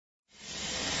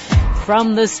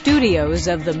From the studios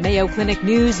of the Mayo Clinic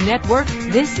News Network,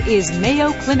 this is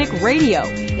Mayo Clinic Radio,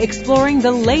 exploring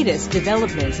the latest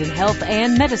developments in health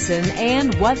and medicine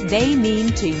and what they mean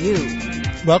to you.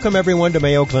 Welcome, everyone, to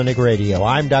Mayo Clinic Radio.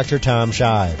 I'm Dr. Tom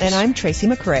Shives. And I'm Tracy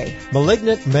McRae.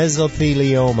 Malignant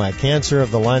mesothelioma, cancer of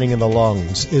the lining of the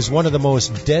lungs, is one of the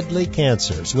most deadly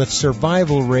cancers, with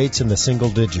survival rates in the single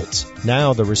digits.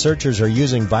 Now, the researchers are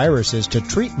using viruses to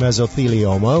treat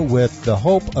mesothelioma with the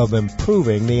hope of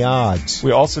improving the odds.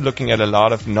 We're also looking at a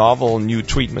lot of novel new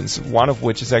treatments, one of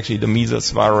which is actually the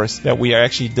mesos virus that we are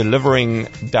actually delivering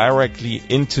directly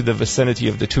into the vicinity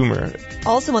of the tumor.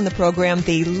 Also on the program,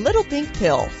 the Little Pink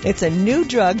Pill. It's a new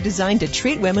drug designed to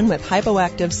treat women with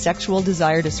hypoactive sexual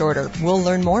desire disorder. We'll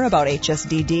learn more about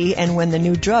HSDD and when the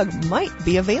new drug might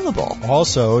be available.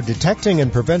 Also, detecting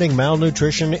and preventing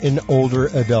malnutrition in older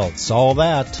adults. All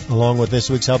that, along with this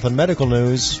week's health and medical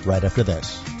news, right after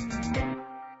this.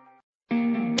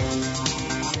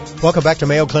 Welcome back to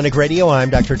Mayo Clinic Radio.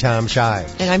 I'm Dr. Tom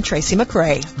Shives. And I'm Tracy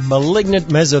McRae. Malignant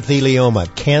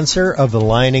mesothelioma, cancer of the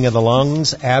lining of the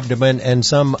lungs, abdomen, and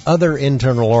some other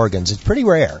internal organs. It's pretty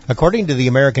rare. According to the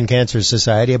American Cancer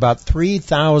Society, about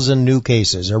 3,000 new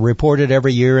cases are reported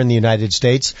every year in the United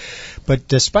States. But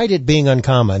despite it being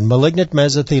uncommon, malignant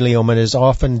mesothelioma is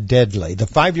often deadly. The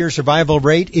 5-year survival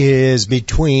rate is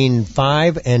between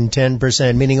 5 and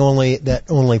 10%, meaning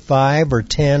only 5 or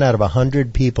 10 out of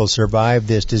 100 people survive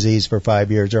this disease for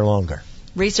 5 years or longer.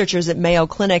 Researchers at Mayo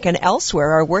Clinic and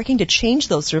elsewhere are working to change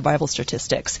those survival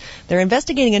statistics. They're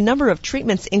investigating a number of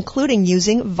treatments, including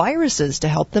using viruses to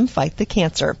help them fight the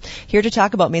cancer. Here to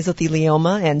talk about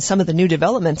mesothelioma and some of the new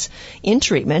developments in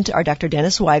treatment are Dr.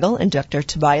 Dennis Weigel and Dr.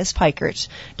 Tobias Peikert.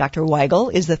 Dr.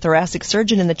 Weigel is the thoracic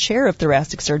surgeon in the chair of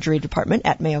thoracic surgery department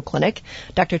at Mayo Clinic.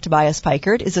 Dr. Tobias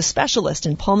Peikert is a specialist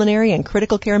in pulmonary and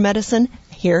critical care medicine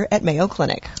here at Mayo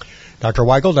Clinic. Dr.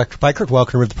 Weigel, Dr. Peikert,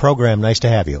 welcome to the program. Nice to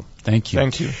have you. Thank you.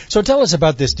 Thank you. So tell us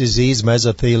about this disease,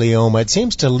 mesothelioma. It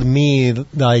seems to me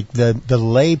like the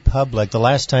lay public, the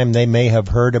last time they may have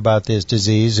heard about this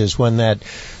disease is when that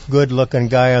good-looking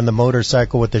guy on the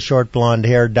motorcycle with the short blonde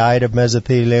hair died of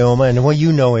mesothelioma. And, well,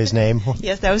 you know his name.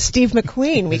 Yes, that was Steve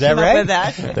McQueen. We came right? up with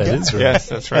that. That is right. Yes,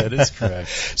 that's right. That is correct.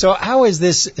 So how is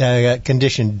this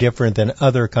condition different than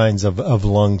other kinds of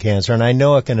lung cancer? And I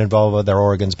know it can involve other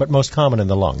organs, but most common in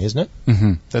the lung, isn't it?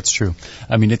 Mm-hmm. That's true.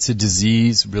 I mean, it's a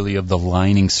disease really of the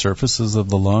lining surfaces of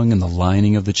the lung and the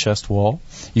lining of the chest wall.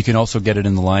 You can also get it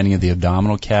in the lining of the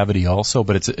abdominal cavity also,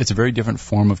 but it's a very different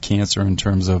form of cancer in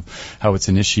terms of how it's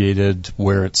initiated,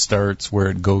 where it starts, where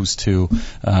it goes to,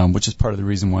 which is part of the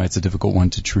reason why it's a difficult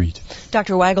one to treat.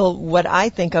 Dr. Weigel, what I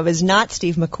think of is not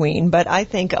Steve McQueen, but I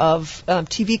think of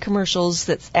TV commercials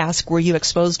that ask, were you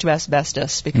exposed to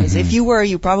asbestos? Because if you were,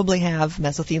 you probably have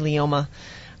mesothelioma.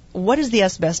 What is the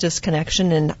asbestos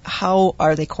connection and how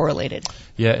are they correlated?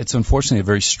 Yeah, it's unfortunately a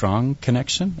very strong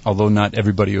connection. Although not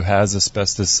everybody who has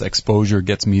asbestos exposure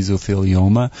gets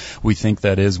mesothelioma, we think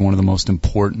that is one of the most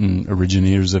important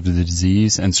originators of the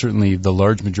disease, and certainly the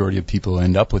large majority of people who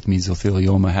end up with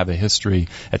mesothelioma have a history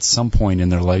at some point in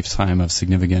their lifetime of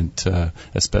significant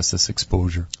asbestos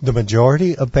exposure. The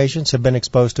majority of patients have been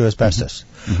exposed to asbestos.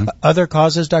 Mm-hmm. Other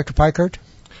causes, Dr. Peikert?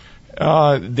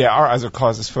 There are other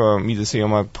causes for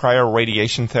mesothelioma. Prior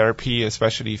radiation therapy,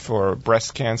 especially for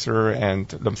breast cancer and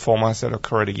lymphomas that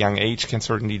occur at a young age, can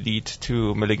certainly lead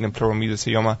to malignant pleural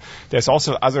mesothelioma. There's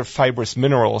also other fibrous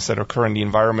minerals that occur in the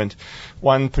environment.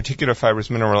 One particular fibrous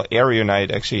mineral,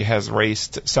 aragonite, actually has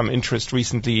raised some interest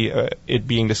recently, it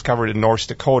being discovered in North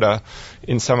Dakota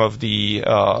in some of the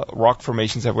rock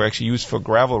formations that were actually used for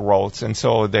gravel roads. And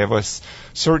so there was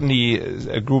certainly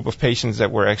a group of patients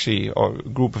that were actually, or a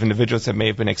group of individuals that may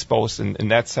have been exposed in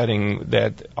that setting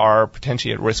that are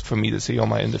potentially at risk for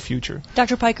mesothelioma in the future.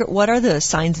 Dr. Peikert, what are the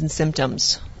signs and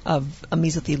symptoms of a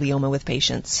mesothelioma with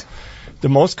patients? The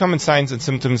most common signs and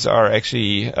symptoms are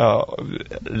actually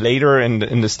later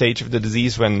in the stage of the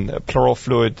disease when pleural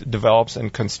fluid develops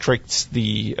and constricts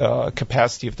the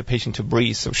capacity of the patient to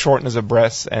breathe. So shortness of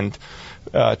breath and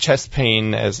chest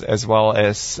pain as well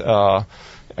as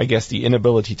I guess the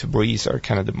inability to breathe are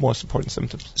kind of the most important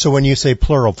symptoms. So when you say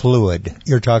pleural fluid,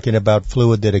 you're talking about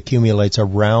fluid that accumulates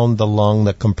around the lung,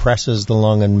 that compresses the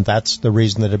lung, and that's the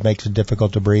reason that it makes it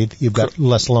difficult to breathe? You've got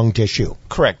less lung tissue.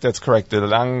 Correct, that's correct. The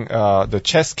lung, the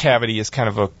chest cavity is kind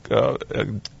of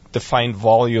a defined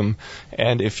volume,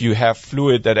 and if you have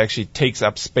fluid that actually takes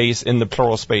up space in the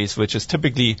pleural space, which is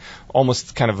typically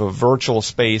almost kind of a virtual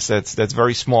space that's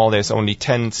very small, there's only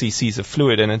 10 cc's of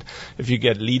fluid in it. If you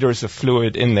get liters of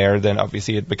fluid in there, then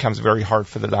obviously it becomes very hard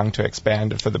for the lung to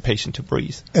expand and for the patient to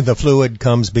breathe. And the fluid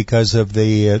comes because of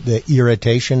the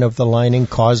irritation of the lining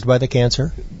caused by the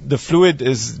cancer? The fluid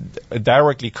is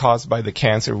directly caused by the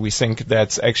cancer. We think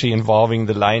that's actually involving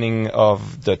the lining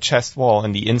of the chest wall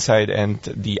and the inside and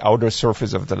the outer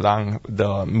surface of the lung,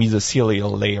 the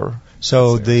mesothelial layer.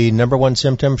 So the number one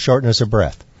symptom, shortness of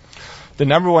breath. The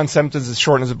number one symptom is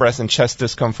shortness of breath and chest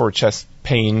discomfort, chest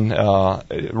pain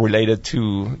related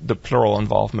to the pleural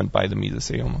involvement by the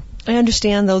mesothelioma. I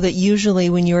understand, though, that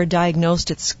usually when you're diagnosed,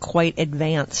 it's quite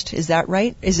advanced. Is that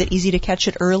right? Is it easy to catch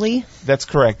it early? That's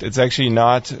correct. It's actually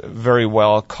not very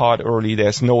well caught early.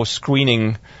 There's no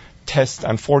screening test,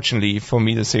 unfortunately, for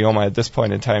mesothelioma at this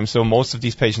point in time. So most of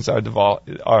these patients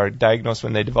are diagnosed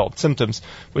when they develop symptoms,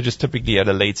 which is typically at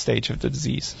a late stage of the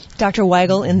disease. Dr.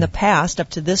 Weigel, in the past,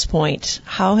 up to this point,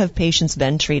 how have patients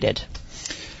been treated?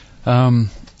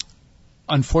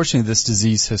 Unfortunately, this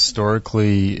disease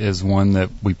historically is one that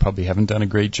we probably haven't done a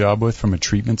great job with from a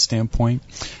treatment standpoint.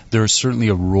 There is certainly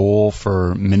a role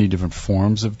for many different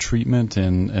forms of treatment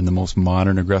and the most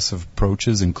modern aggressive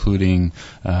approaches, including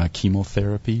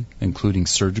chemotherapy, including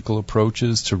surgical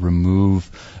approaches to remove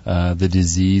the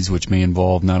disease, which may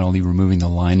involve not only removing the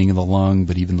lining of the lung,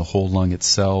 but even the whole lung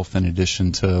itself, in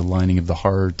addition to lining of the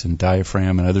heart and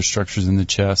diaphragm and other structures in the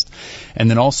chest. And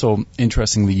then also,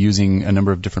 interestingly, using a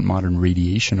number of different modern radiation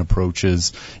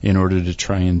approaches in order to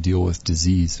try and deal with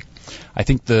disease. I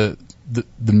think the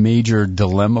major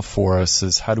dilemma for us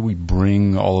is how do we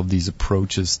bring all of these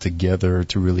approaches together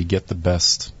to really get the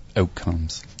best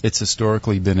outcomes. It's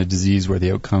historically been a disease where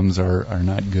the outcomes are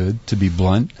not good, to be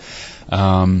blunt.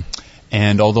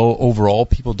 And although overall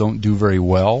people don't do very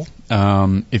well,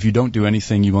 if you don't do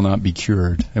anything, you will not be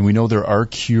cured. And we know there are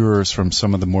cures from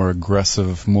some of the more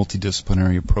aggressive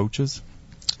multidisciplinary approaches.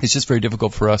 It's just very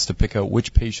difficult for us to pick out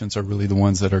which patients are really the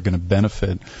ones that are going to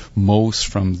benefit most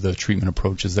from the treatment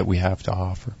approaches that we have to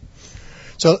offer.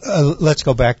 So let's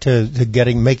go back to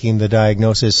making the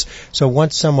diagnosis. So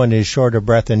once someone is short of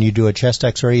breath and you do a chest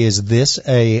X-ray, is this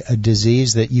a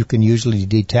disease that you can usually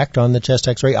detect on the chest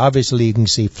X-ray? Obviously, you can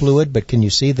see fluid, but can you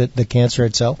see the cancer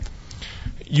itself?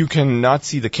 You cannot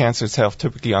see the cancer itself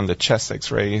typically on the chest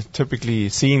X-ray. Typically,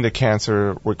 seeing the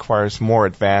cancer requires more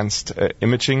advanced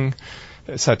imaging,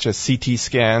 such as CT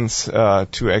scans,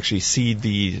 to actually see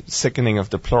the thickening of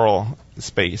the pleural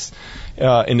space.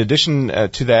 In addition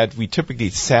to that, we typically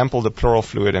sample the pleural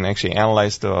fluid and actually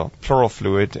analyze the pleural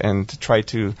fluid and try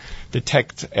to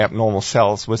detect abnormal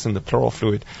cells within the pleural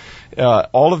fluid.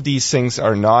 All of these things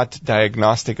are not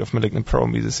diagnostic of malignant pleural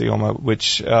mesothelioma,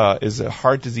 which is a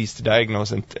hard disease to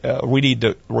diagnose and really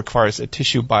requires a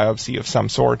tissue biopsy of some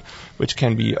sort, which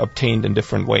can be obtained in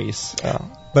different ways.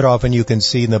 But often you can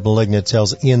see the malignant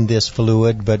cells in this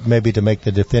fluid, but maybe to make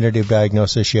the definitive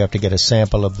diagnosis, you have to get a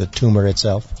sample of the tumor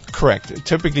itself? Correct.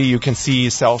 Typically, you can see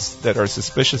cells that are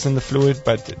suspicious in the fluid,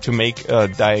 but to make a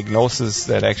diagnosis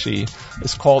that actually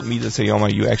is called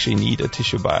mesothelioma, you actually need a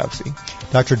tissue biopsy.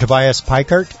 Dr. Tobias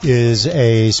Peikert is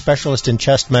a specialist in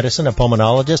chest medicine, a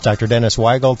pulmonologist. Dr. Dennis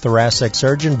Weigel, thoracic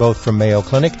surgeon, both from Mayo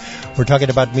Clinic. We're talking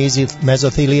about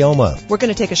mesothelioma. We're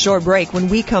going to take a short break. When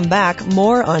we come back,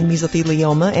 more on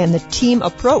mesothelioma and the team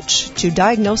approach to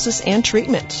diagnosis and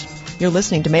treatment. You're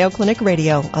listening to Mayo Clinic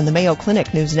Radio on the Mayo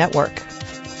Clinic News Network.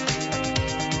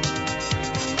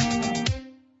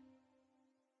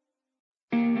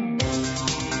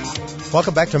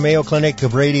 Welcome back to Mayo Clinic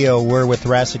Radio. We're with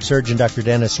thoracic surgeon Dr.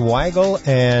 Dennis Weigel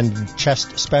and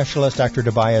chest specialist Dr.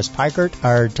 Tobias Peikert.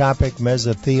 Our topic,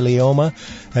 mesothelioma,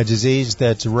 a disease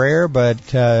that's rare,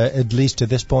 but at least to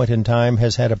this point in time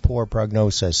has had a poor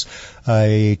prognosis.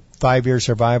 A 5-year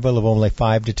survival of only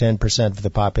 5 to 10% of the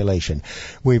population.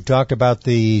 We've talked about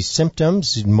the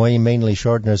symptoms, mainly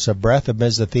shortness of breath of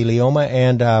mesothelioma,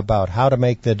 and about how to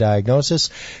make the diagnosis.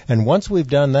 And once we've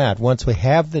done that, once we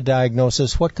have the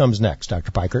diagnosis, what comes next,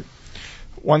 Dr. Peikert?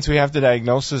 Once we have the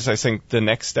diagnosis, I think the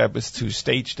next step is to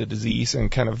stage the disease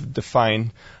and kind of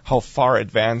define how far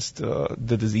advanced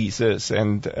the disease is.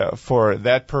 And for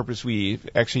that purpose, we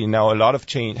actually now a lot of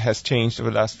change has changed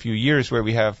over the last few years, where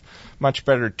we have much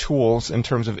better tools in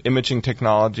terms of imaging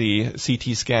technology,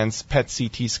 CT scans, PET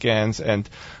CT scans, and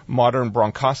modern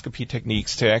bronchoscopy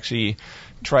techniques to actually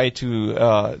try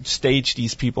to stage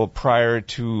these people prior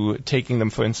to taking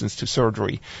them, for instance, to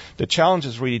surgery. The challenge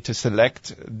is really to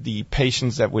select the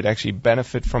patients that would actually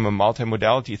benefit from a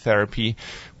multimodality therapy,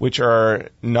 which are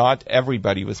not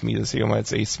everybody with mesothelioma.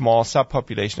 It's a small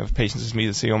subpopulation of patients with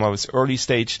mesothelioma with early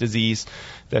stage disease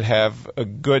that have a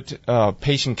good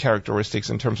patient characteristics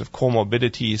in terms of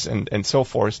comorbidities and so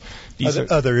forth. These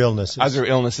other illnesses. Other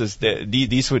illnesses.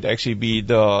 These would actually be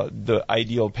the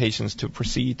ideal patients to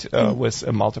proceed with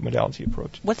a multimodality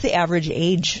approach. What's the average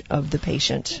age of the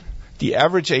patient? The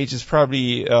average age is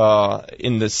probably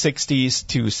in the 60s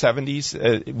to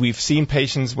 70s. We've seen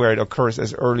patients where it occurs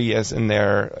as early as in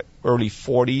their early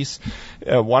 40s.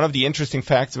 One of the interesting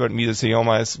facts about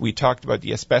mesothelioma is we talked about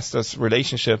the asbestos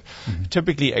relationship. Mm-hmm.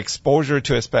 Typically, exposure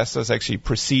to asbestos actually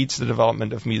precedes the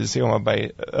development of mesothelioma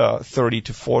by 30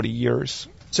 to 40 years.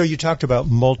 So you talked about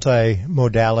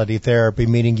multimodality therapy,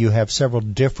 meaning you have several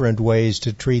different ways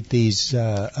to treat these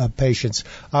patients.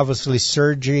 Obviously,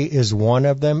 surgery is one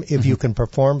of them. If you can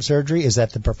perform surgery, is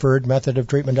that the preferred method of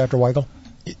treatment, Dr. Weigel?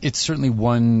 It's certainly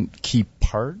one key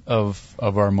part of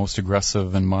our most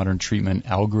aggressive and modern treatment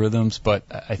algorithms, but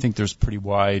I think there's pretty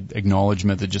wide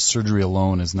acknowledgement that just surgery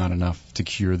alone is not enough to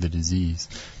cure the disease.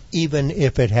 Even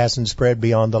if it hasn't spread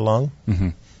beyond the lung? Mm-hmm.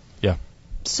 Yeah.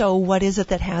 So what is it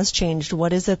that has changed?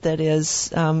 What is it that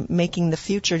is making the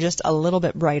future just a little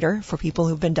bit brighter for people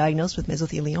who've been diagnosed with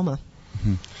mesothelioma?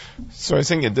 Mm-hmm. So I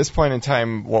think at this point in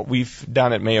time, what we've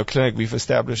done at Mayo Clinic, we've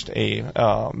established a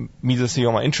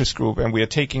mesothelioma interest group, and we are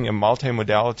taking a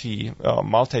multimodality,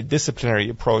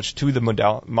 multidisciplinary approach to the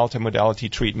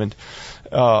multimodality treatment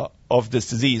of this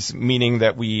disease, meaning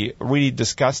that we really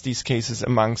discuss these cases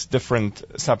amongst different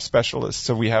subspecialists.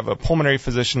 So we have a pulmonary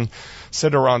physician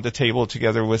sit around the table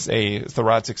together with a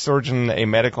thoracic surgeon, a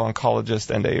medical oncologist,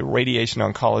 and a radiation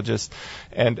oncologist,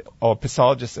 and or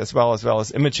pathologist as well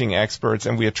as imaging experts.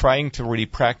 And we are trying to really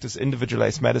practice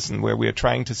individualized medicine, where we are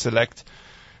trying to select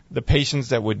the patients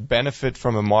that would benefit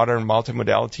from a modern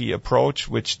multimodality approach,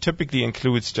 which typically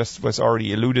includes, just was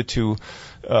already alluded to,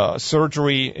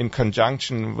 surgery in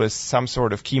conjunction with some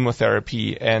sort of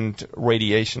chemotherapy and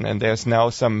radiation. And there's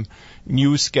now some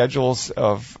new schedules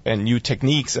and new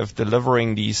techniques of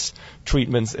delivering these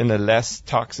treatments in a less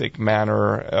toxic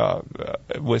manner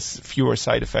with fewer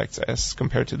side effects as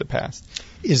compared to the past.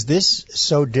 Is this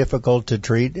so difficult to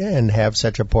treat and have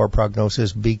such a poor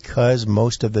prognosis because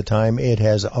most of the time it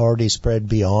has already spread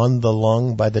beyond the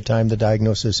lung by the time the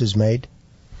diagnosis is made?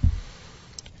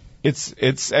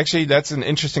 It's actually, that's an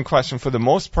interesting question. For the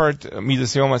most part,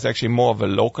 mesothelioma is actually more of a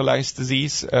localized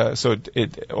disease. So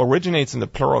it originates in the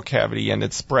pleural cavity and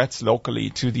it spreads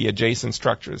locally to the adjacent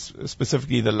structures,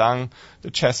 specifically the lung, the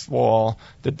chest wall,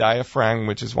 the diaphragm,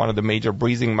 which is one of the major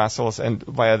breathing muscles, and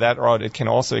via that route it can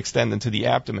also extend into the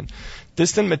abdomen.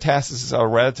 Distant metastases are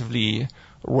relatively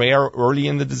rare early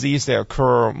in the disease. They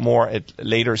occur more at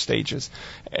later stages.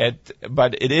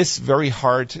 But it is very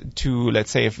hard to, let's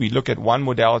say, if we look at one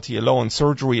modality alone,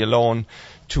 surgery alone,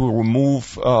 to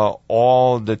remove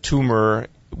all the tumor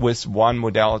with one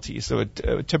modality. So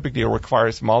it typically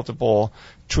requires multiple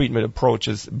treatment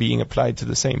approaches being applied to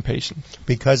the same patient.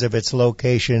 Because of its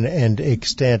location and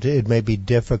extent, it may be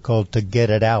difficult to get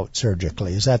it out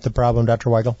surgically. Is that the problem, Dr.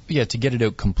 Weigel? Yeah, to get it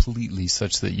out completely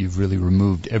such that you've really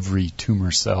removed every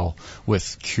tumor cell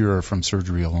with cure from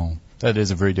surgery alone. That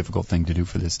is a very difficult thing to do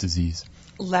for this disease.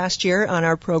 Last year on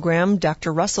our program,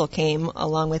 Dr. Russell came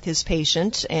along with his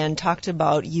patient and talked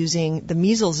about using the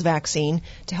measles vaccine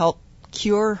to help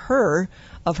cure her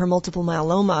of her multiple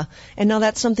myeloma. And now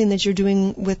that's something that you're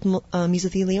doing with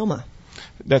mesothelioma.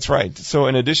 That's right. So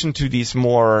in addition to these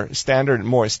more standard,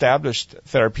 more established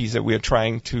therapies that we are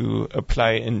trying to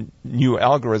apply in new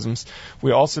algorithms,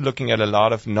 we're also looking at a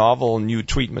lot of novel new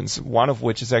treatments, one of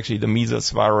which is actually the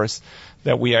measles virus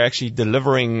that we are actually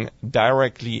delivering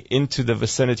directly into the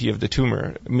vicinity of the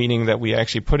tumor, meaning that we are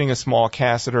actually putting a small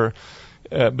catheter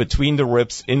between the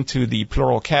ribs into the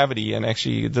pleural cavity and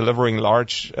actually delivering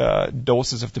large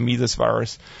doses of the measles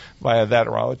virus via that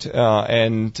route.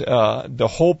 And the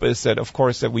hope is that, of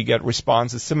course, that we get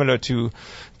responses similar to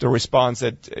the response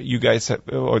that you guys have,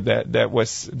 or that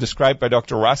was described by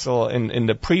Dr. Russell in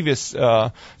the previous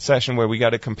session, where we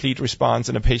got a complete response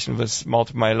in a patient with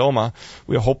multiple myeloma.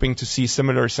 We're hoping to see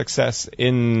similar success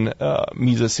in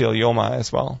mesothelioma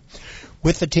as well.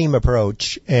 With the team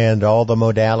approach and all the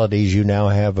modalities you now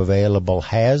have available,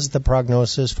 has the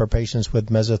prognosis for patients with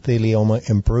mesothelioma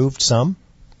improved some?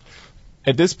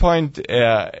 At this point,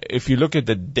 if you look at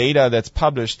the data that's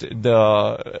published,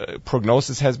 the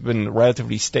prognosis has been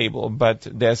relatively stable, but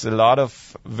there's a lot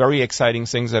of very exciting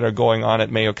things that are going on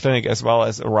at Mayo Clinic as well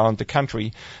as around the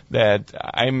country that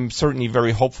I'm certainly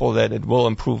very hopeful that it will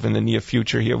improve in the near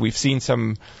future here. We've seen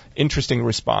some interesting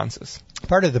responses.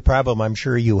 Part of the problem I'm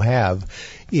sure you have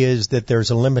is that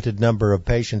there's a limited number of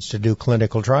patients to do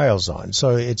clinical trials on.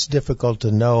 So it's difficult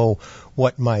to know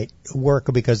what might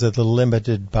work because of the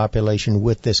limited population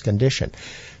with this condition.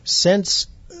 Since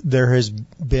there has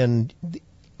been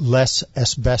less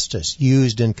asbestos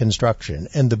used in construction,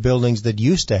 and the buildings that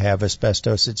used to have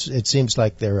asbestos, it seems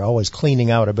like they're always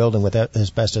cleaning out a building with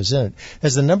asbestos in it.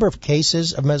 Has the number of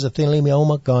cases of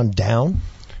mesothelioma gone down?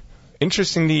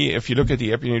 Interestingly, if you look at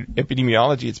the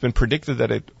epidemiology, it's been predicted that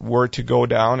it were to go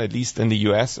down, at least in the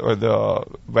U.S. or the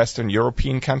Western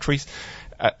European countries.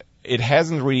 It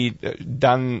hasn't really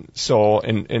done so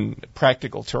in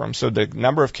practical terms. So the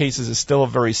number of cases is still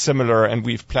very similar, and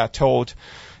we've plateaued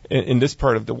in this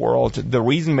part of the world. The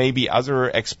reason may be other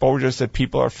exposures that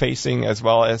people are facing, as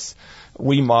well as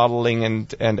remodeling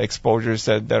and exposures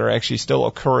that are actually still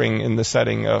occurring in the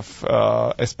setting of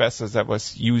asbestos that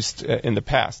was used in the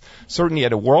past. Certainly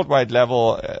at a worldwide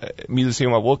level,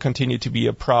 mesothelioma will continue to be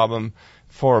a problem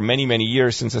for many, many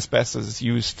years, since asbestos is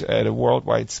used at a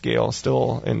worldwide scale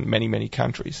still in many, many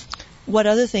countries. What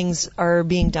other things are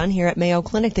being done here at Mayo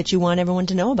Clinic that you want everyone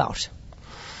to know about?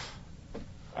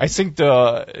 I think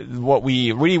what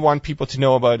we really want people to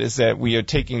know about is that we are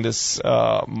taking this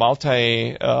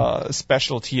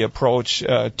multi-specialty approach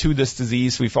to this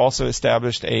disease. We've also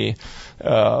established a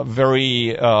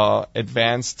very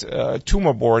advanced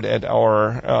tumor board at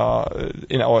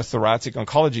in our thoracic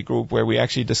oncology group, where we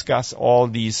actually discuss all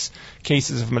these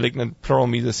cases of malignant pleural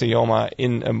mesothelioma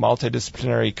in a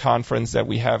multidisciplinary conference that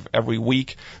we have every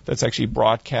week. That's actually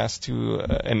broadcast to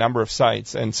a number of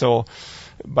sites, and so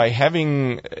by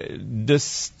having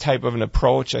this type of an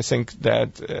approach, I think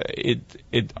that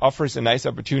it offers a nice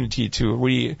opportunity to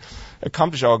really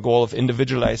accomplish our goal of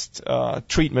individualized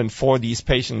treatment for these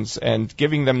patients, and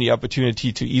giving them the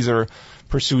opportunity to either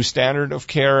pursue standard of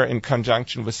care in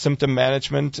conjunction with symptom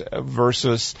management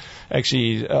versus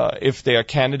actually, if they are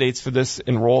candidates for this,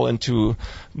 enroll into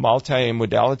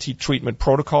multi-modality treatment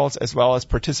protocols, as well as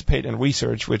participate in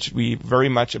research, which we very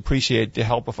much appreciate the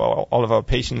help of all of our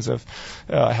patients of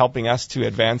helping us to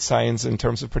advance science in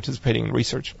terms of participating in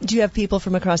research. Do you have people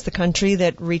from across the country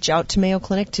that reach out to Mayo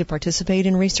Clinic to participate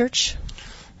in research?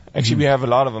 Actually, we have a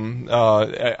lot of them.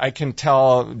 I can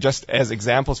tell, just as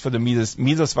examples for the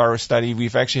measles virus study,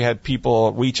 we've actually had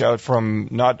people reach out from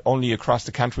not only across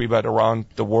the country but around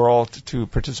the world to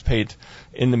participate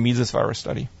in the measles virus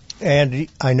study. And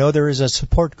I know there is a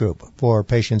support group for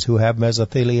patients who have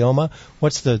mesothelioma.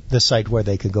 What's the site where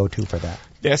they could go to for that?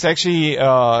 There's actually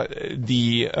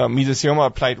the Mesothelioma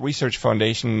Applied Research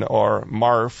Foundation, or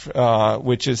MARF,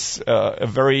 which is a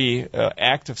very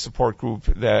active support group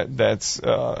that's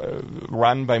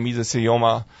run by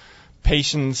mesothelioma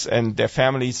patients and their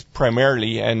families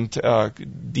primarily. And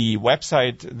the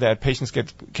website that patients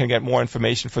can get more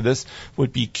information for this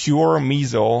would be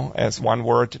curemeso, as one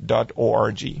word,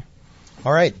 .org.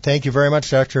 All right. Thank you very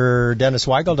much, Dr. Dennis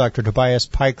Weigel, Dr. Tobias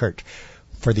Peikert,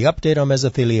 for the update on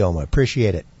mesothelioma.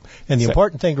 Appreciate it. And the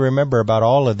important thing to remember about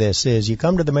all of this is you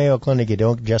come to the Mayo Clinic, you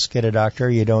don't just get a doctor,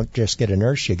 you don't just get a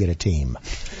nurse, you get a team.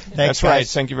 Thanks, That's right.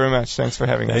 Thank you very much. Thanks for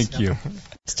having us. Thank you.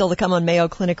 Still to come on Mayo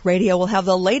Clinic Radio, we'll have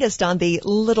the latest on the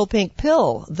Little Pink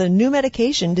Pill, the new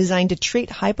medication designed to treat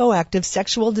hypoactive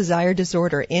sexual desire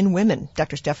disorder in women.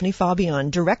 Dr. Stephanie Fabian,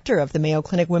 director of the Mayo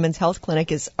Clinic Women's Health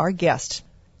Clinic, is our guest.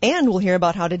 And we'll hear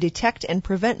about how to detect and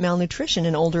prevent malnutrition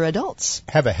in older adults.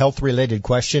 Have a health-related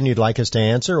question you'd like us to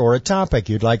answer or a topic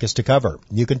you'd like us to cover?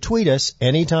 You can tweet us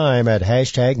anytime at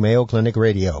hashtag Mayo Clinic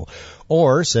Radio,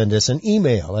 or send us an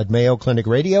email at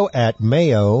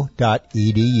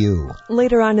mayoclinicradio@mayo.edu.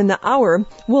 Later on in the hour,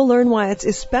 we'll learn why it's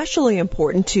especially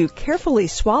important to carefully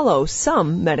swallow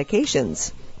some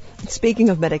medications. Speaking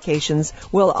of medications,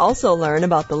 we'll also learn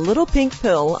about the Little Pink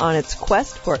Pill on its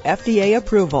quest for FDA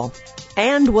approval.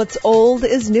 And what's old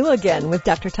is new again with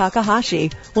Dr.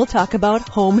 Takahashi. We'll talk about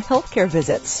home healthcare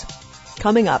visits.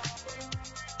 Coming up.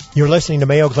 You're listening to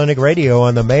Mayo Clinic Radio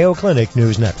on the Mayo Clinic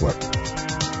News Network.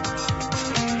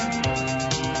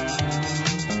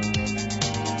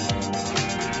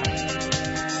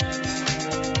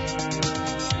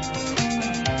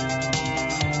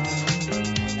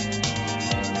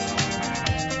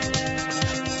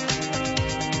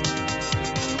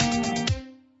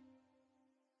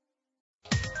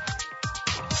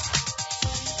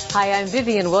 Hi, I'm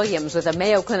Vivian Williams with a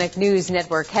Mayo Clinic News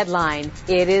Network headline.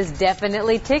 It is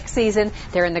definitely tick season.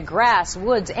 They're in the grass,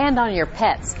 woods, and on your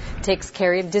pets. Ticks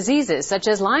carry diseases such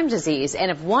as Lyme disease, and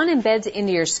if one embeds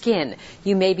into your skin,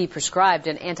 you may be prescribed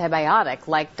an antibiotic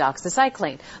like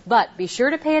doxycycline. But be sure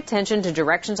to pay attention to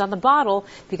directions on the bottle,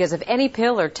 because if any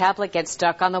pill or tablet gets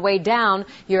stuck on the way down,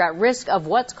 you're at risk of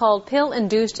what's called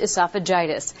pill-induced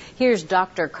esophagitis. Here's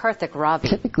Dr. Karthik Ravi.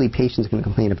 Typically, patients are going to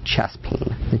complain of chest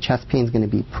pain. The chest pain is going to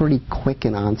be pretty quick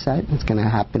in onset. It's going to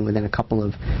happen within a couple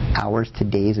of hours to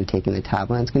days of taking the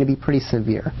tablet. It's going to be pretty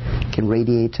severe. It can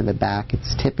radiate to the back.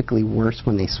 It's typically worse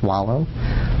when they swallow,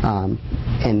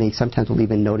 and they sometimes will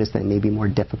even notice that it may be more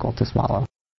difficult to swallow.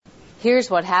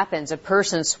 Here's what happens. A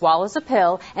person swallows a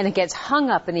pill and it gets hung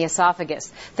up in the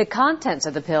esophagus. The contents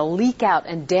of the pill leak out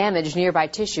and damage nearby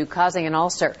tissue, causing an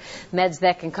ulcer. Meds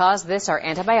that can cause this are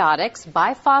antibiotics,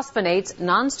 biphosphonates,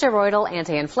 nonsteroidal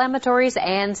anti-inflammatories,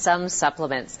 and some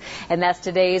supplements. And that's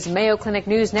today's Mayo Clinic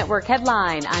News Network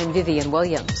headline. I'm Vivian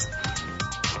Williams.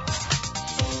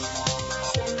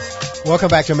 Welcome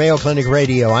back to Mayo Clinic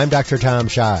Radio. I'm Dr. Tom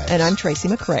Shives. And I'm Tracy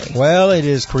McRae. Well, it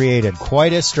has created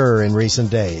quite a stir in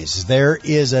recent days. There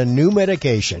is a new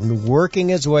medication working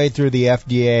its way through the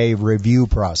FDA review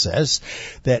process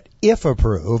that, if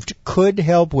approved, could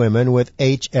help women with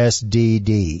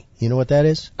HSDD. You know what that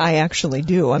is? I actually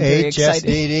do. I'm very excited.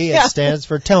 HSDD, it stands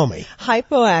for, tell me.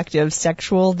 Hypoactive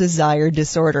Sexual Desire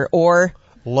Disorder, or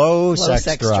Low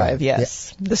sex drive.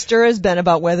 Yes. Yeah. The stir has been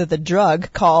about whether the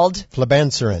drug called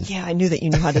flibanserin. Yeah, I knew that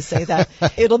you knew how to say that.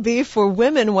 It'll be for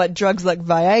women what drugs like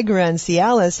Viagra and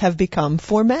Cialis have become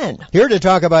for men. Here to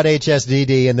talk about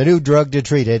HSDD and the new drug to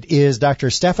treat it is Dr.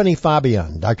 Stephanie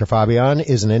Fabian. Dr. Fabian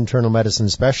is an internal medicine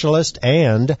specialist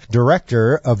and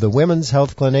director of the Women's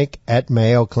Health Clinic at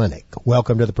Mayo Clinic.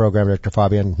 Welcome to the program, Dr.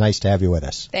 Fabian. Nice to have you with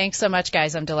us. Thanks so much,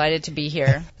 guys. I'm delighted to be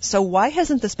here. So why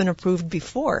hasn't this been approved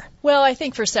before? Well, I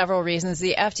think for several reasons.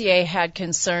 The FDA had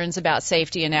concerns about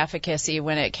safety and efficacy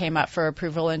when it came up for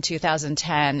approval in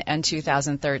 2010 and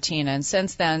 2013. And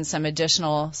since then, some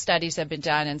additional studies have been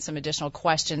done and some additional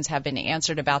questions have been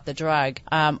answered about the drug.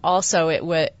 Also, it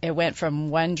went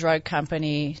from one drug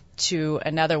company to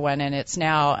another one, and it's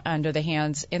now in the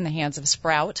hands of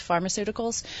Sprout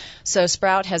Pharmaceuticals. So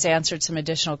Sprout has answered some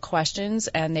additional questions,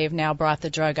 and they've now brought the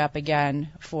drug up again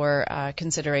for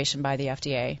consideration by the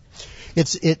FDA.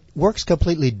 It works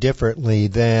completely differently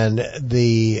than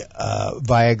the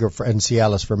Viagra and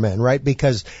Cialis for men, right?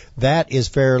 Because that is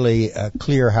fairly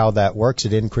clear how that works.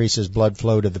 It increases blood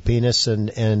flow to the penis,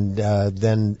 and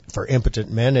then for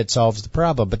impotent men, it solves the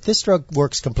problem. But this drug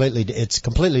works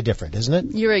completely different, isn't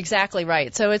it? You're exactly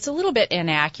right. So it's a little bit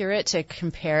inaccurate to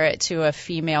compare it to a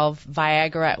female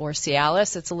Viagra or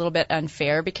Cialis. It's a little bit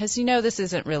unfair because, this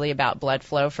isn't really about blood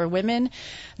flow for women.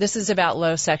 This is about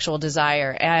low sexual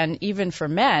desire. And even for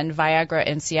men, Viagra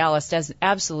and Cialis does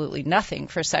absolutely nothing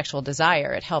for sexual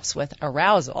desire. It helps with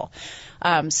arousal.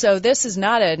 So this is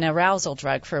not an arousal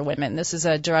drug for women. This is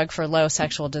a drug for low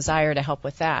sexual desire to help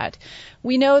with that.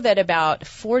 We know that about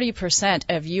 40%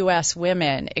 of U.S.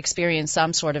 women experience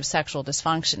some sort of sexual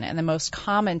dysfunction, and the most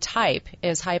common type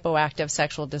is hypoactive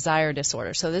sexual desire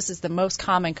disorder. So this is the most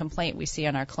common complaint we see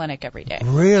in our clinic every day.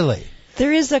 Really?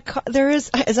 There is,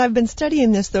 as I've been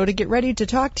studying this, though, to get ready to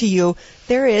talk to you,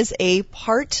 there is a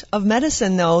part of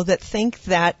medicine, though, that think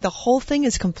that the whole thing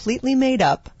is completely made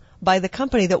up by the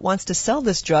company that wants to sell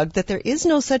this drug, that there is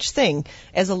no such thing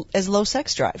as low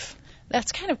sex drive.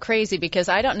 That's kind of crazy because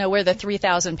I don't know where the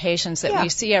 3,000 patients that we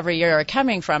see every year are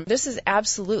coming from. This is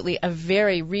absolutely a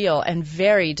very real and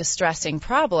very distressing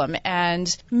problem,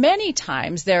 and many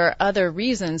times there are other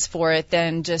reasons for it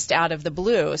than just out of the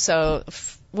blue. So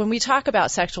when we talk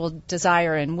about sexual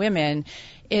desire in women,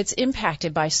 it's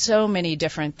impacted by so many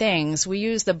different things. We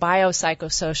use the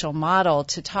biopsychosocial model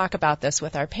to talk about this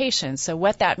with our patients. So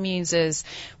what that means is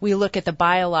we look at the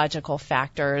biological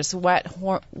factors, what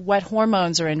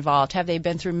hormones are involved. Have they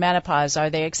been through menopause? Are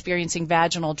they experiencing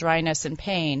vaginal dryness and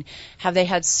pain? Have they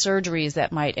had surgeries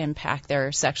that might impact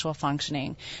their sexual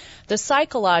functioning? The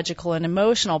psychological and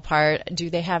emotional part, do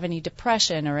they have any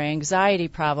depression or anxiety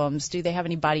problems? Do they have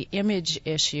any body image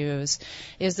issues?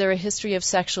 Is there a history of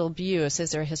sexual abuse?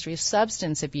 Is there a history of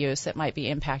substance abuse that might be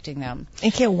impacting them?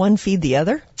 And can't one feed the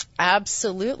other?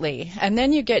 Absolutely. And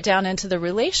then you get down into the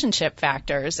relationship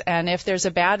factors. And if there's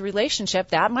a bad relationship,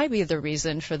 that might be the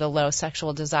reason for the low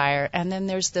sexual desire. And then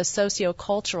there's the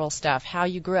sociocultural stuff, how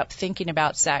you grew up thinking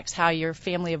about sex, how your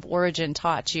family of origin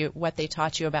taught you, what they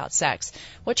taught you about sex,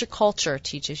 what your culture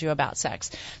teaches you about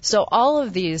sex. So all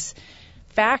of these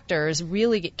factors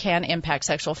really can impact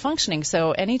sexual functioning.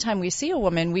 So anytime we see a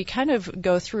woman, we kind of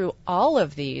go through all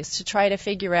of these to try to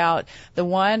figure out the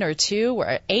 1 or 2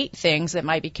 or 8 things that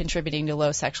might be contributing to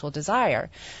low sexual desire.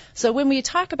 So when we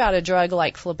talk about a drug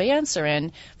like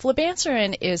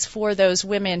flibanserin is for those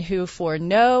women who, for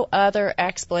no other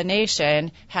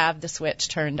explanation, have the switch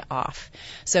turned off.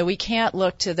 So we can't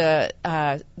look to the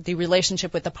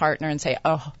relationship with the partner and say,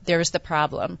 oh, there's the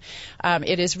problem.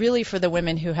 It is really for the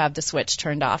women who have the switch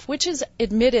turned off, which is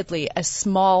admittedly a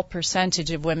small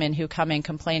percentage of women who come in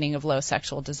complaining of low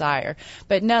sexual desire.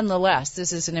 But nonetheless,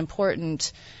 this is an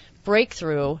important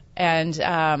breakthrough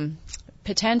and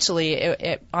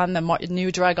potentially on the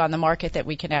new drug on the market that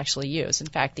we can actually use. In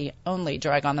fact, the only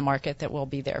drug on the market that will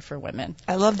be there for women.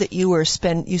 I love that you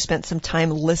spent some time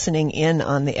listening in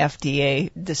on the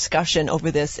FDA discussion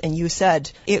over this, and you said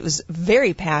it was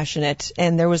very passionate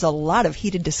and there was a lot of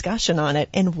heated discussion on it.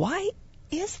 And why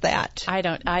is that? I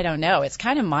don't know. It's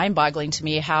kind of mind-boggling to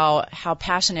me how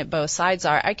passionate both sides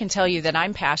are. I can tell you that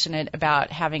I'm passionate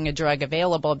about having a drug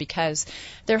available because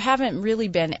there haven't really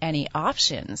been any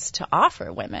options to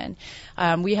offer women.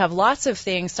 We have lots of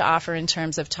things to offer in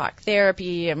terms of talk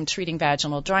therapy and treating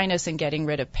vaginal dryness and getting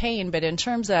rid of pain, but in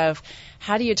terms of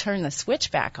how do you turn the switch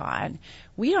back on,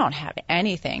 we don't have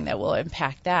anything that will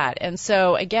impact that. And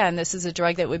so, again, this is a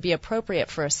drug that would be appropriate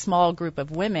for a small group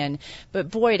of women, but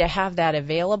boy, to have that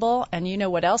available, and you know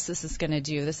what else this is going to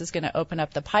do? This is going to open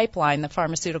up the pipeline, the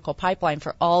pharmaceutical pipeline,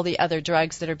 for all the other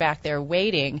drugs that are back there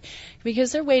waiting,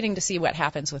 because they're waiting to see what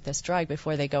happens with this drug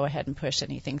before they go ahead and push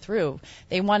anything through.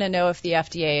 They want to know if the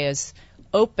FDA is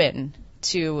open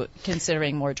to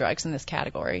considering more drugs in this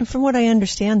category. And from what I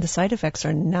understand, the side effects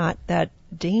are not that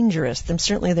dangerous. And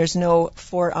certainly there's no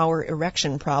 4-hour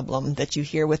erection problem that you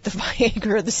hear with the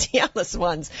Viagra or the Cialis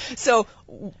ones. So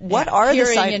what are hearing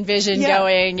the side and vision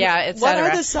going, et cetera. What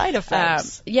are the side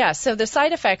effects? So the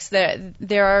side effects,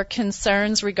 there are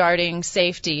concerns regarding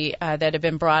safety that have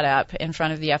been brought up in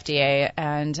front of the FDA,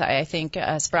 and I think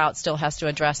Sprout still has to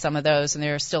address some of those, and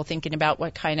they're still thinking about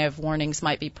what kind of warnings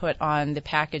might be put on the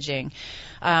packaging.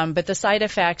 But the side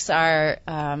effects are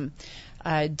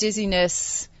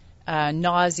dizziness,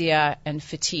 nausea, and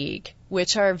fatigue,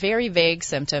 which are very vague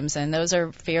symptoms, and those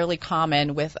are fairly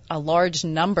common with a large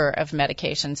number of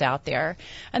medications out there.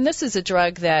 And this is a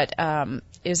drug that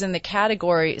is in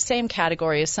the same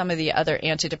category as some of the other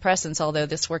antidepressants, although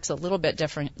this works a little bit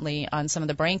differently on some of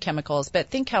the brain chemicals. But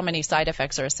think how many side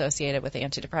effects are associated with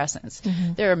antidepressants.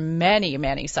 Mm-hmm. There are many,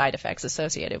 many side effects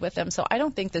associated with them. So I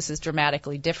don't think this is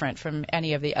dramatically different from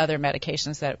any of the other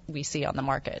medications that we see on the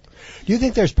market. Do you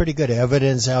think there's pretty good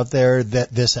evidence out there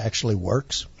that this actually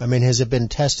works? I mean, has it been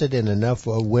tested in enough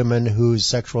women whose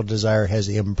sexual desire has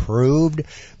improved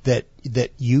that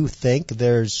you think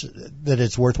that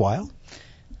it's worthwhile?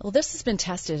 Well, this has been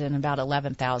tested in about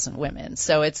 11,000 women,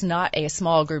 so it's not a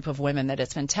small group of women that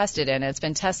it's been tested in. It's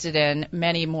been tested in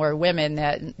many more women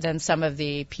than some of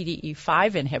the PDE5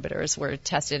 inhibitors were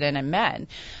tested in men.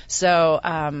 So,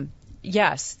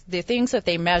 yes, the things that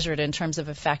they measured in terms of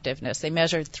effectiveness, they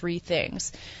measured 3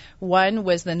 things. One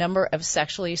was the number of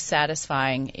sexually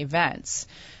satisfying events,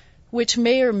 which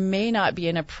may or may not be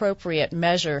an appropriate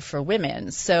measure for women.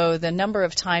 So the number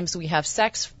of times we have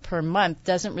sex per month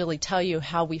doesn't really tell you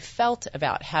how we felt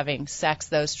about having sex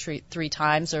those 3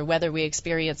 times, or whether we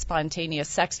experienced spontaneous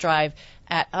sex drive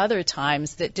at other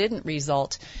times that didn't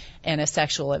result in a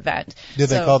sexual event. Did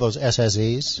they call those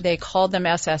SSEs? They called them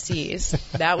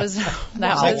SSEs. That was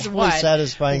one.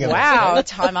 Satisfying. Wow,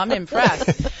 Tom, I'm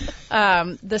impressed.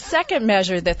 The second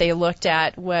measure that they looked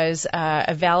at was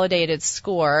a validated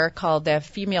score called the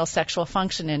Female Sexual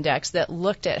Function Index that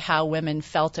looked at how women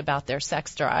felt about their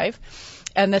sex drive.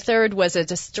 And the third was a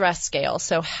distress scale,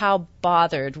 so how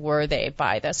bothered were they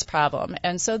by this problem?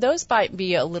 And so those might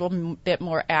be a little bit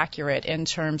more accurate in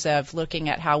terms of looking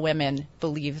at how women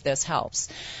believe this helps.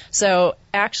 So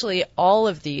actually all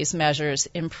of these measures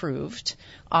improved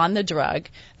on the drug.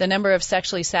 The number of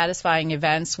sexually satisfying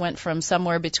events went from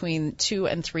somewhere between 2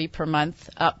 and 3 per month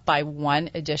up by 1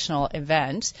 additional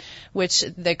event, which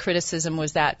the criticism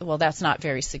was that, well, that's not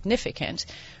very significant.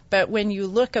 But when you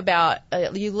look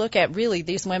at really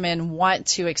these women want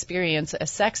to experience a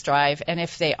sex drive, and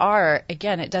if they are,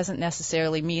 again, it doesn't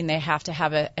necessarily mean they have to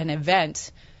have an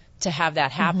event to have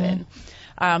that happen.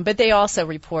 Mm-hmm. But they also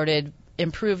reported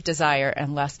improved desire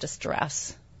and less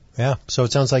distress. Yeah, so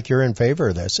it sounds like you're in favor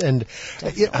of this. And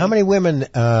how many women,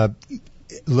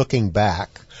 looking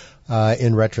back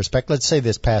in retrospect, let's say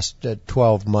this past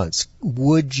 12 months,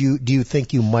 do you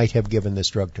think you might have given this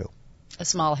drug to? A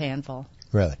small handful.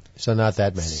 Really? So not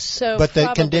that many. So but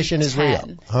the condition 10. is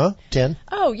real. Huh? 10?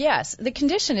 Oh, yes. The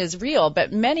condition is real,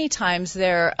 but many times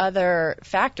there are other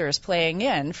factors playing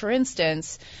in. For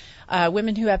instance,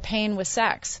 women who have pain with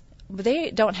sex.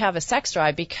 They don't have a sex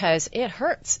drive because it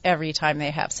hurts every time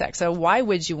they have sex. So why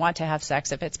would you want to have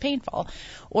sex if it's painful?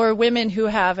 Or women who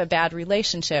have a bad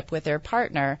relationship with their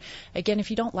partner. Again, if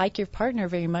you don't like your partner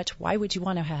very much, why would you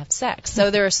want to have sex?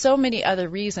 So there are so many other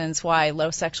reasons why low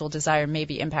sexual desire may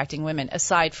be impacting women,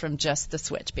 aside from just the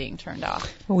switch being turned off.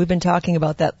 Well, we've been talking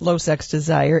about that low sex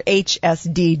desire,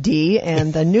 HSDD,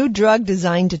 and the new drug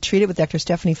designed to treat it with Dr.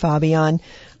 Stephanie Fabian.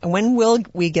 When will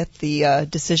we get the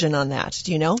decision on that?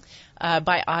 Do you know?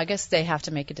 By August, they have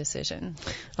to make a decision.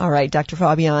 All right. Dr.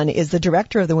 Fabian is the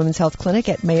director of the Women's Health Clinic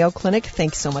at Mayo Clinic.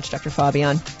 Thanks so much, Dr.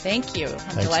 Fabian. Thank you.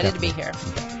 I'm delighted to be here.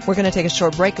 We're going to take a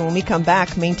short break, and when we come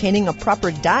back, maintaining a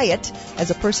proper diet as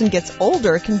a person gets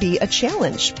older can be a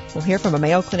challenge. We'll hear from a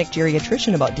Mayo Clinic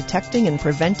geriatrician about detecting and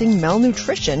preventing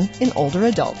malnutrition in older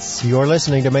adults. You're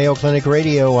listening to Mayo Clinic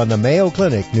Radio on the Mayo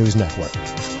Clinic News Network.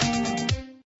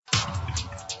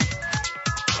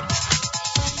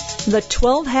 The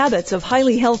 12 Habits of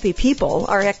Highly Healthy People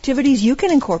are activities you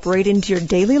can incorporate into your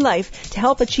daily life to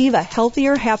help achieve a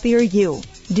healthier, happier you.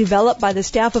 Developed by the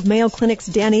staff of Mayo Clinic's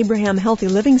Dan Abraham Healthy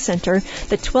Living Center,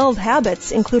 the 12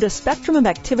 Habits include a spectrum of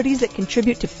activities that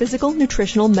contribute to physical,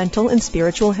 nutritional, mental, and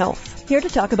spiritual health. Here to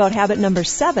talk about habit number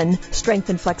 7, strength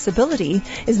and flexibility,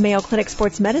 is Mayo Clinic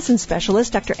sports medicine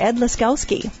specialist Dr. Ed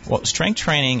Laskowski. Well, strength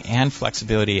training and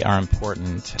flexibility are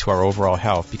important to our overall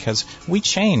health because we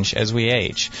change as we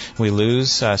age. We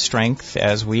lose strength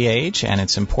as we age, and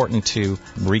it's important to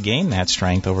regain that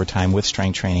strength over time with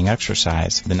strength training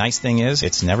exercise. The nice thing is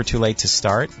it's never too late to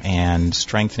start, and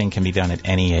strengthening can be done at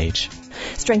any age.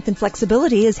 Strength and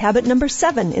flexibility is habit number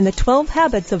 7 in the 12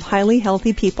 Habits of Highly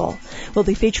Healthy People. We'll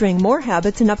be featuring more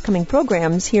habits in upcoming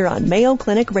programs here on Mayo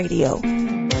Clinic Radio.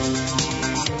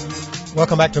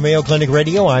 Welcome back to Mayo Clinic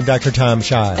Radio. I'm Dr. Tom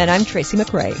Shives. And I'm Tracy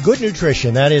McRae. Good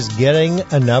nutrition, that is getting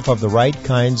enough of the right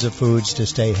kinds of foods to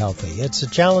stay healthy. It's a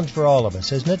challenge for all of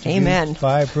us, isn't it? Amen. Eat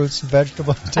 5 fruits and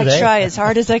vegetables today. I try as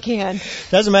hard as I can.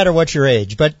 Doesn't matter what your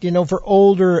age, but, for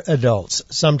older adults,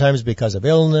 sometimes because of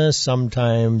illness,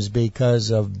 sometimes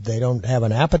because of they don't have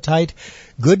an appetite,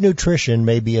 good nutrition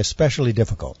may be especially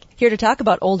difficult. Here to talk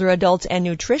about older adults and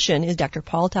nutrition is Dr.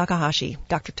 Paul Takahashi.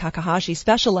 Dr. Takahashi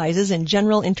specializes in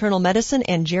general internal medicine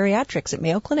and geriatrics at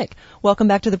Mayo Clinic. Welcome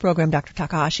back to the program, Dr.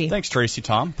 Takahashi. Thanks, Tracy,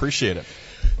 Tom. Appreciate it.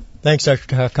 Thanks, Dr.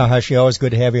 Takahashi. Always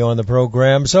good to have you on the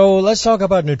program. So let's talk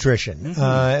about nutrition,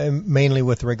 mainly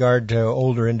with regard to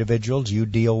older individuals. You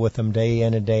deal with them day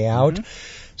in and day out.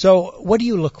 So what do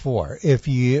you look for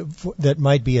that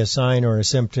might be a sign or a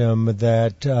symptom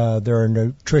that there are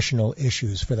nutritional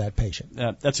issues for that patient?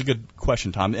 That's a good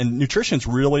question, Tom. And nutrition's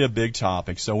really a big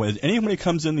topic. So when anybody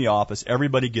comes in the office,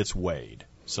 everybody gets weighed.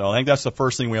 So I think that's the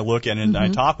first thing we look at. And I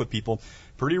talk with people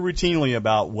pretty routinely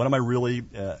about what am I really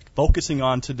focusing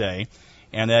on today,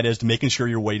 and that is making sure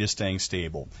your weight is staying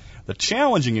stable. The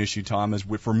challenging issue, Tom, is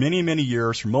for many, many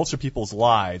years, for most of people's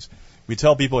lives, we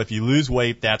tell people if you lose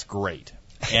weight, that's great.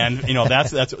 And,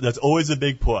 that's always a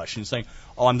big push. And saying,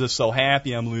 I'm just so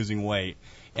happy I'm losing weight.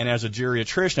 And as a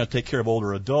geriatrician, I take care of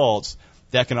older adults.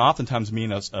 That can oftentimes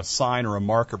mean a sign or a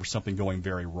marker for something going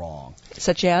very wrong.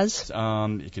 Such as?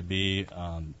 It could be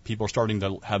people are starting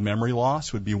to have memory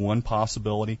loss would be one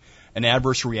possibility. An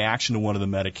adverse reaction to one of the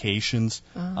medications,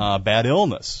 bad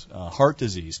illness, heart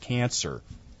disease, cancer.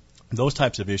 Those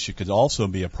types of issues could also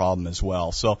be a problem as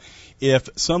well. So if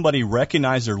somebody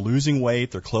recognizes they're losing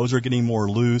weight, their clothes are getting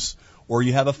more loose, or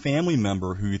you have a family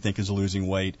member who you think is losing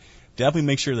weight, definitely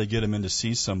make sure they get them in to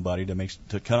see somebody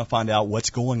to kind of find out what's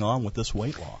going on with this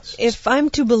weight loss. If I'm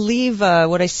to believe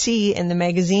what I see in the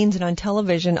magazines and on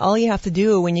television, all you have to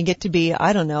do when you get to be,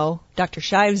 I don't know, Dr.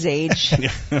 Shives' age,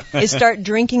 is start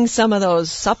drinking some of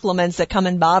those supplements that come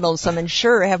in bottles. Some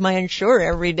Ensure, I have my Ensure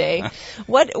every day.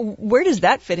 Where does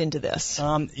that fit into this?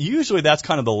 Usually that's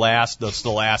kind of the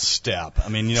last step. I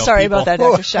mean, Sorry about that,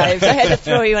 Dr. Shives. I had to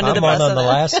throw you under the bus on the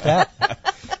last step.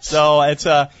 So it's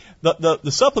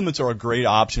the supplements are a great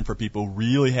option for people who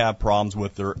really have problems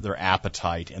with their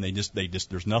appetite, and they just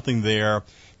there's nothing there.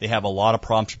 They have a lot of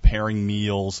problems preparing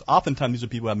meals. Oftentimes these are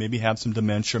people who maybe have some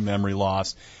dementia, memory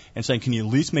loss, and saying, can you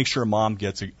at least make sure mom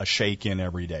gets a shake in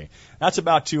every day? That's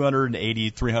about 280,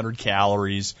 300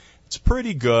 calories. It's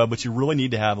pretty good, but you really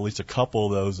need to have at least a couple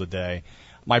of those a day.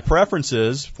 My preference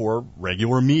is for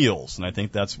regular meals, and I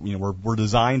think that's we're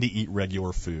designed to eat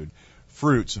regular food.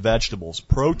 Fruits, vegetables,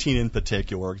 protein in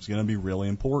particular is going to be really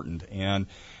important. And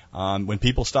when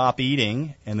people stop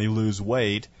eating and they lose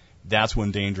weight, that's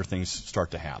when danger things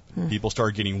start to happen. People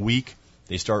start getting weak.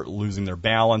 They start losing their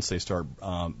balance. They start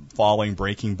falling,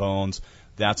 breaking bones.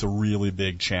 That's a really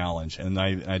big challenge. And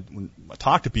when I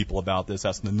talk to people about this,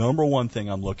 that's the number one thing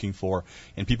I'm looking for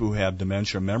in people who have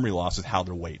dementia, memory loss, is how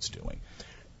their weight's doing.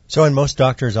 So in most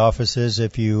doctors' offices,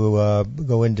 if you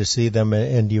go in to see them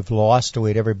and you've lost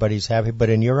weight, everybody's happy. But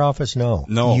in your office, no.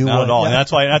 No, not at all. And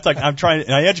that's why I'm trying.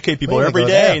 And I educate people every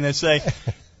day, and they say,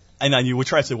 And you would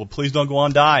try to say, well, please don't go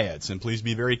on diets, and please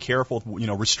be very careful with,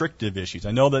 restrictive issues.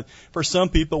 I know that for some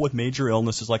people with major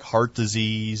illnesses like heart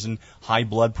disease and high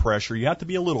blood pressure, you have to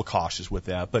be a little cautious with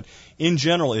that. But in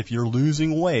general, if you're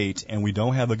losing weight and we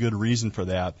don't have a good reason for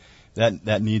that,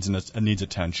 that needs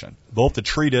attention, both to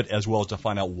treat it as well as to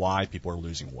find out why people are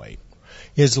losing weight.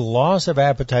 Is loss of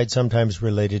appetite sometimes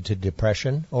related to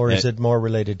depression, or is it more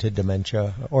related to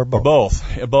dementia, or both?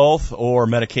 Both, or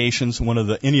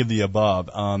medications, any of the above,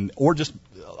 or just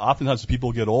oftentimes as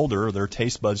people get older, their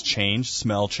taste buds change,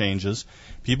 smell changes.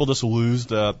 People just lose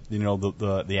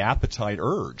the appetite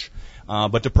urge.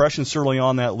 But depression's certainly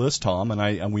on that list, Tom,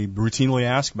 and we routinely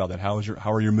ask about that. How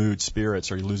are your mood,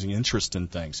 spirits? Are you losing interest in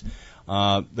things?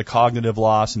 The cognitive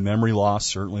loss and memory loss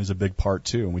certainly is a big part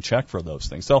too, and we check for those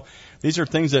things. So these are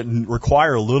things that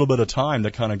require a little bit of time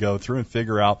to kind of go through and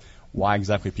figure out why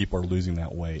exactly people are losing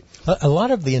that weight. A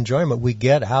lot of the enjoyment we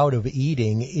get out of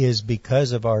eating is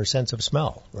because of our sense of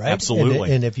smell, right?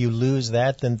 Absolutely. And if you lose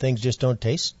that, then things just don't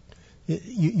taste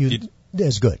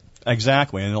as good.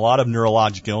 Exactly, and a lot of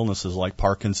neurologic illnesses like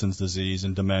Parkinson's disease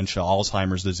and dementia,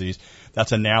 Alzheimer's disease,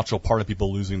 that's a natural part of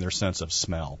people losing their sense of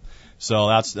smell. So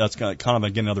that's kind of,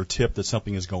 again, another tip that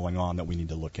something is going on that we need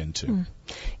to look into.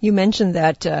 You mentioned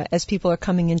that as people are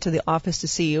coming into the office to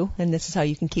see you, and this is how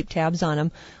you can keep tabs on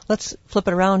them, let's flip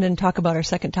it around and talk about our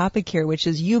second topic here, which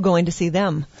is you going to see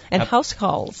them, and house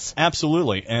calls.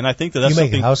 Absolutely, and I think that's something...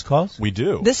 You make house calls? We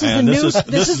do. This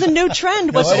is the new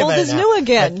trend. What's old is new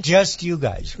again. Just you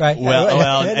guys, right?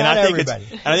 Well, and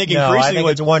I think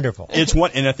increasingly it's wonderful.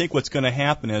 And I think what's going to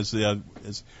happen is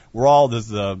we're all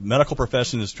the medical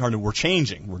profession is we're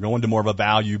changing. We're going to more of a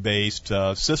value-based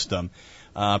system.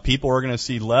 People are going to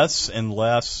see less and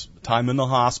less time in the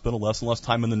hospital, less and less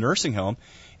time in the nursing home,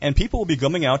 and people will be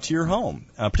coming out to your home,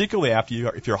 particularly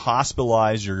if you're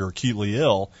hospitalized or you're acutely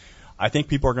ill. I think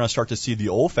people are going to start to see the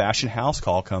old-fashioned house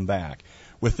call come back.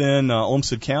 Within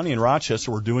Olmsted County and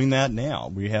Rochester, we're doing that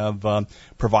now. We have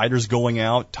providers going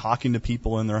out, talking to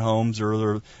people in their homes or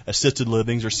their assisted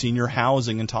livings or senior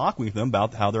housing and talking with them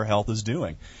about how their health is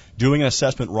doing an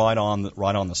assessment right on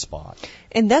the spot.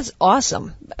 And that's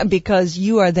awesome because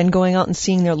you are then going out and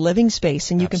seeing their living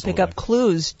space, and you can pick up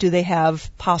clues. Do they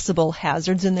have possible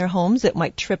hazards in their homes that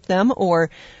might trip them, or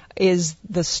is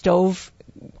the stove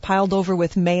piled over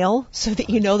with mail so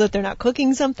that you know that they're not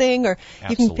cooking something, or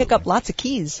you can pick up lots of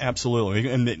keys.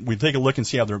 Absolutely, and we take a look and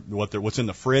see what's in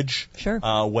the fridge. Sure.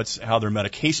 How their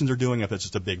medications are doing, if it's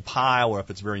just a big pile or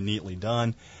if it's very neatly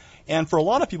done. And for a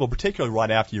lot of people, particularly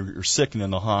right after you're sick and in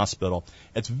the hospital,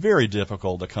 it's very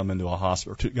difficult to come into a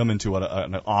hospital, to come into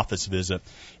an office visit.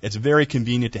 It's very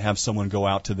convenient to have someone go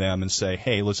out to them and say,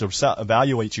 hey, let's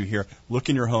evaluate you here, look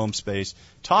in your home space,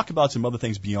 talk about some other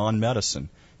things beyond medicine.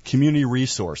 Community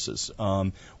resources,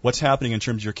 what's happening in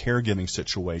terms of your caregiving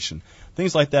situation,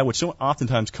 things like that, which don't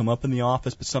oftentimes come up in the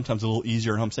office, but sometimes a little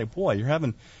easier at home. Say, boy, you're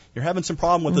having some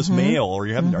problem with this mail, or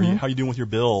how are you doing with your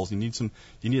bills? You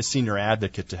need a senior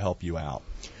advocate to help you out.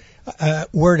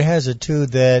 Word has it, too,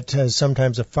 that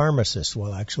sometimes a pharmacist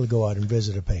will actually go out and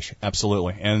visit a patient.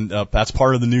 Absolutely. And that's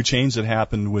part of the new change that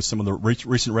happened with some of the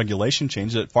recent regulation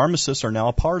changes, that pharmacists are now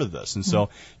a part of this. And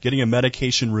so getting a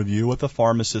medication review with a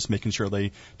pharmacist, making sure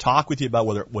they talk with you about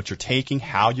what you're taking,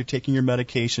 how you're taking your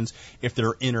medications, if there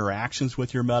are interactions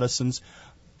with your medicines,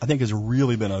 I think has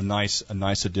really been a nice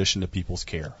addition to people's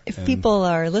care. If people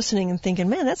are listening and thinking,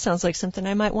 man, that sounds like something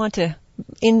I might want to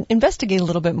investigate a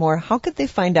little bit more, how could they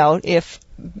find out if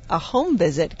a home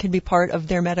visit could be part of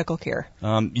their medical care?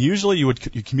 Usually you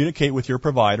communicate with your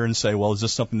provider and say, well, is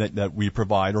this something that we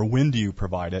provide, or when do you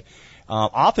provide it?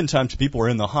 Oftentimes people are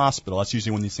in the hospital. That's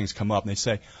usually when these things come up, and they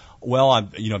say, well,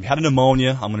 I've had a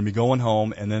pneumonia, I'm going to be going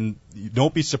home, and then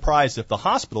don't be surprised if the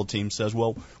hospital team says,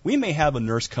 well, we may have a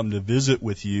nurse come to visit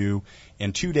with you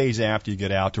in 2 days after you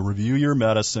get out to review your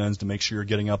medicines, to make sure you're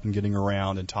getting up and getting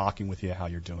around and talking with you how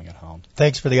you're doing at home.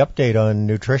 Thanks for the update on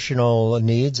nutritional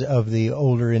needs of the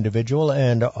older individual,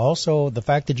 and also the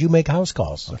fact that you make house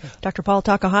calls. Okay. Dr. Paul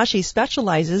Takahashi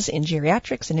specializes in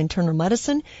geriatrics and internal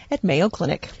medicine at Mayo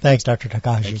Clinic. Thanks, Dr.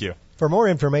 Takahashi. Thank you. For more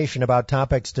information about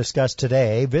topics discussed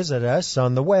today, visit us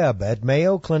on the web at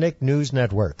Mayo Clinic News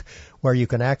Network, where you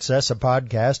can access a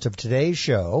podcast of today's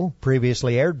show,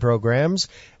 previously aired programs,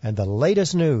 and the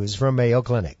latest news from Mayo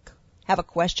Clinic. Have a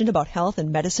question about health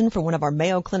and medicine for one of our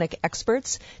Mayo Clinic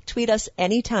experts? Tweet us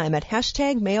anytime at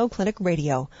 #Mayo Clinic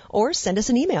Radio, or send us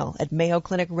an email at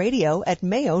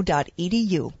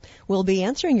mayoclinicradio@mayo.edu. We'll be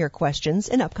answering your questions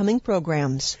in upcoming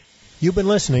programs. You've been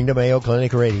listening to Mayo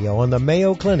Clinic Radio on the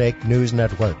Mayo Clinic News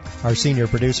Network. Our senior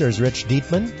producer is Rich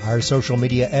Dietman. Our social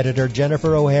media editor,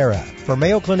 Jennifer O'Hara. For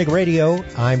Mayo Clinic Radio,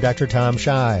 I'm Dr. Tom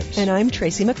Shives. And I'm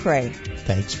Tracy McCrae.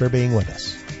 Thanks for being with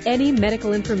us. Any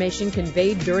medical information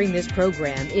conveyed during this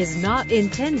program is not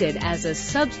intended as a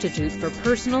substitute for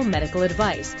personal medical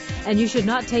advice, and you should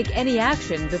not take any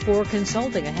action before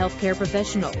consulting a healthcare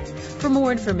professional. For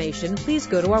more information, please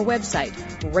go to our website,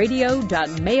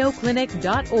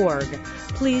 radio.mayoclinic.org.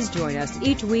 Please join us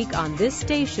each week on this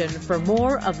station for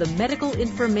more of the medical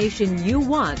information you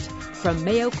want from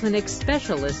Mayo Clinic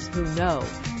specialists who know.